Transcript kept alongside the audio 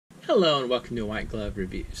Hello and welcome to White Glove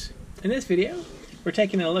Reviews. In this video, we're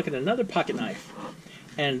taking a look at another pocket knife.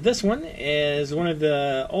 And this one is one of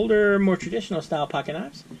the older, more traditional style pocket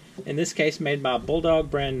knives. In this case, made by Bulldog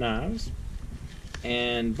brand knives.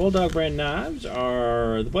 And Bulldog brand knives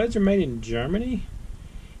the blades are made in Germany.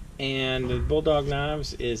 And the Bulldog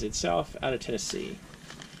knives is itself out of Tennessee.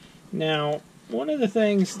 Now, one of the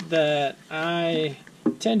things that I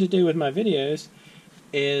tend to do with my videos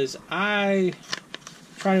is I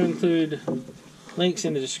try to include links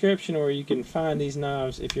in the description where you can find these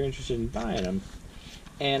knives if you're interested in buying them.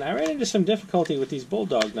 And I ran into some difficulty with these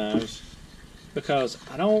Bulldog knives because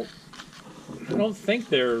I don't think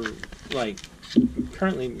they're like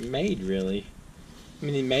currently made really. I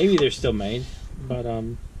mean, maybe they're still made, but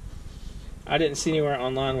I didn't see anywhere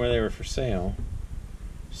online where they were for sale.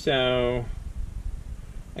 So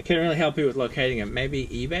I couldn't really help you with locating them. Maybe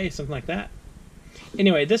eBay, something like that.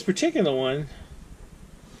 Anyway, this particular one,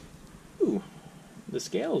 ooh, the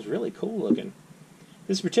scale is really cool looking.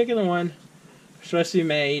 This particular one was supposed to be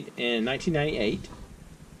made in 1998,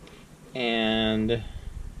 and the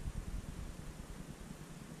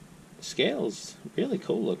scale's really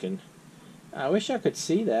cool looking. I wish I could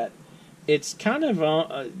see that. It's kind of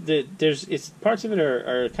it's parts of it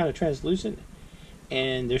are kind of translucent,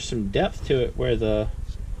 and there's some depth to it where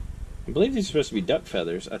I believe these are supposed to be duck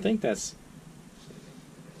feathers. I think that's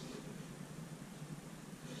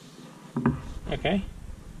okay.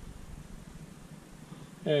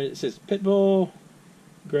 It says Pitbull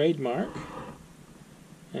grade mark,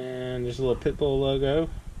 and there's a little Pitbull logo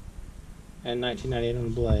and 1998 on the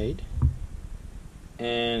blade,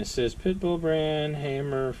 and it says Pitbull brand,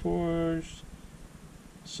 hammer forged,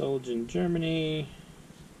 sold in Germany.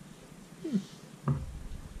 It's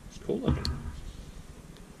cool looking.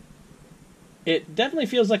 It definitely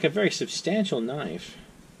feels like a very substantial knife.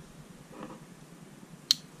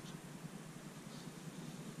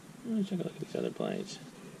 Let me take a look at these other blades.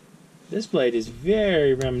 This blade is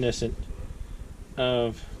very reminiscent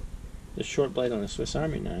of the short blade on a Swiss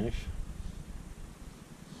Army knife.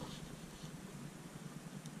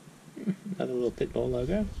 Another little Pitbull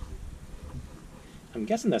logo. I'm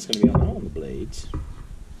guessing that's going to be on all the blades.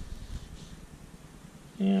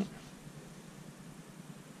 Yeah.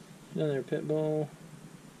 Another Pitbull.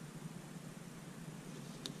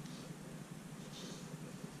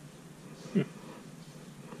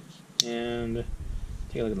 And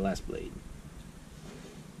take a look at the last blade.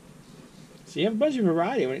 So you have a bunch of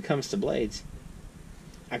variety when it comes to blades.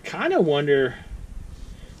 I kind of wonder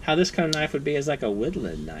how this kind of knife would be as like a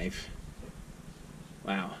whittling knife.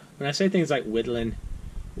 Wow. When I say things like whittling,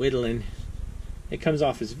 it comes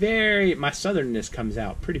off as my southernness comes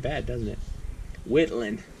out pretty bad, doesn't it?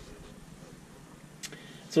 Whittling.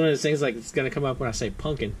 It's one of those things like it's going to come up when I say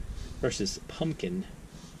pumpkin versus pumpkin.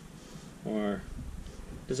 Or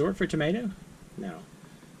does it work for tomato? No.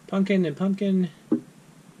 Pumpkin and pumpkin.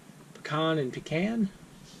 Pecan and pecan?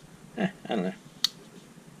 I don't know.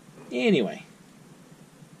 Anyway.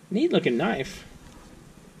 Neat looking knife.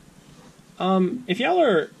 If y'all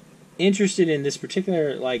are interested in this particular,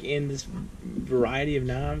 in this variety of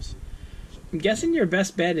knives, I'm guessing your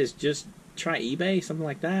best bet is just try eBay, something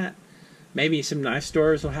like that. Maybe some knife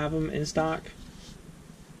stores will have them in stock.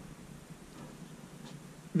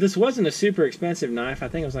 This wasn't a super expensive knife. I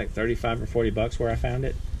think it was like 35 or 40 bucks where I found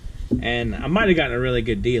it. And I might have gotten a really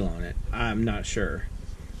good deal on it. I'm not sure.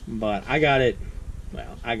 But I got it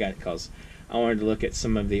because I wanted to look at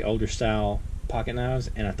some of the older style pocket knives,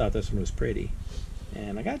 and I thought this one was pretty.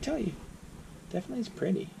 And I gotta tell you, definitely is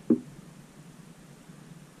pretty.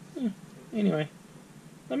 Anyway,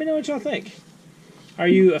 let me know what y'all think. Are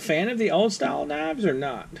you a fan of the old style knives or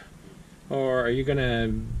not? Or are you gonna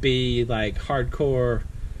be like hardcore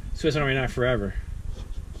Swiss Army knife forever?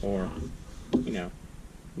 Or,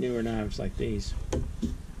 newer knives like these.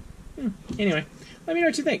 Anyway, let me know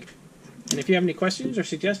what you think. And if you have any questions or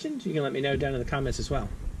suggestions, you can let me know down in the comments as well.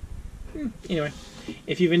 Anyway,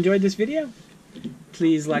 if you've enjoyed this video,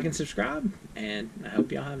 please like and subscribe, and I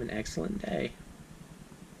hope y'all have an excellent day.